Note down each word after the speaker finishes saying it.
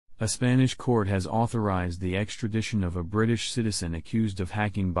A Spanish court has authorized the extradition of a British citizen accused of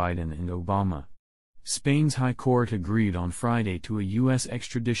hacking Biden and Obama. Spain's High Court agreed on Friday to a U.S.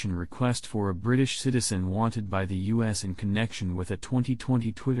 extradition request for a British citizen wanted by the U.S. in connection with a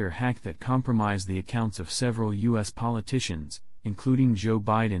 2020 Twitter hack that compromised the accounts of several U.S. politicians, including Joe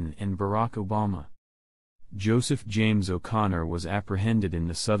Biden and Barack Obama. Joseph James O'Connor was apprehended in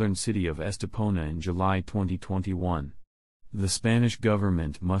the southern city of Estepona in July 2021. The Spanish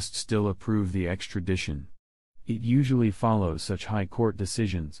government must still approve the extradition. It usually follows such high court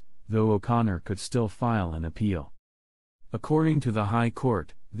decisions, though O'Connor could still file an appeal. According to the High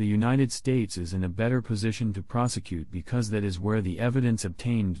Court, the United States is in a better position to prosecute because that is where the evidence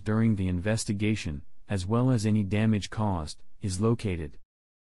obtained during the investigation, as well as any damage caused, is located.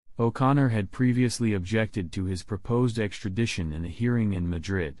 O'Connor had previously objected to his proposed extradition in a hearing in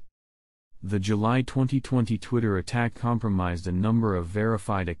Madrid. The July 2020 Twitter attack compromised a number of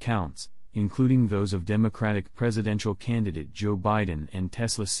verified accounts, including those of Democratic presidential candidate Joe Biden and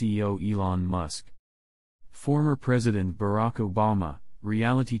Tesla CEO Elon Musk. Former President Barack Obama,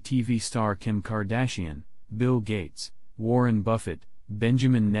 reality TV star Kim Kardashian, Bill Gates, Warren Buffett,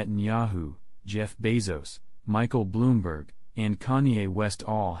 Benjamin Netanyahu, Jeff Bezos, Michael Bloomberg, and Kanye West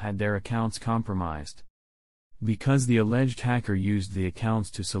all had their accounts compromised. Because the alleged hacker used the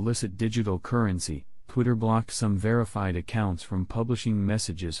accounts to solicit digital currency, Twitter blocked some verified accounts from publishing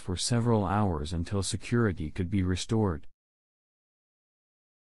messages for several hours until security could be restored.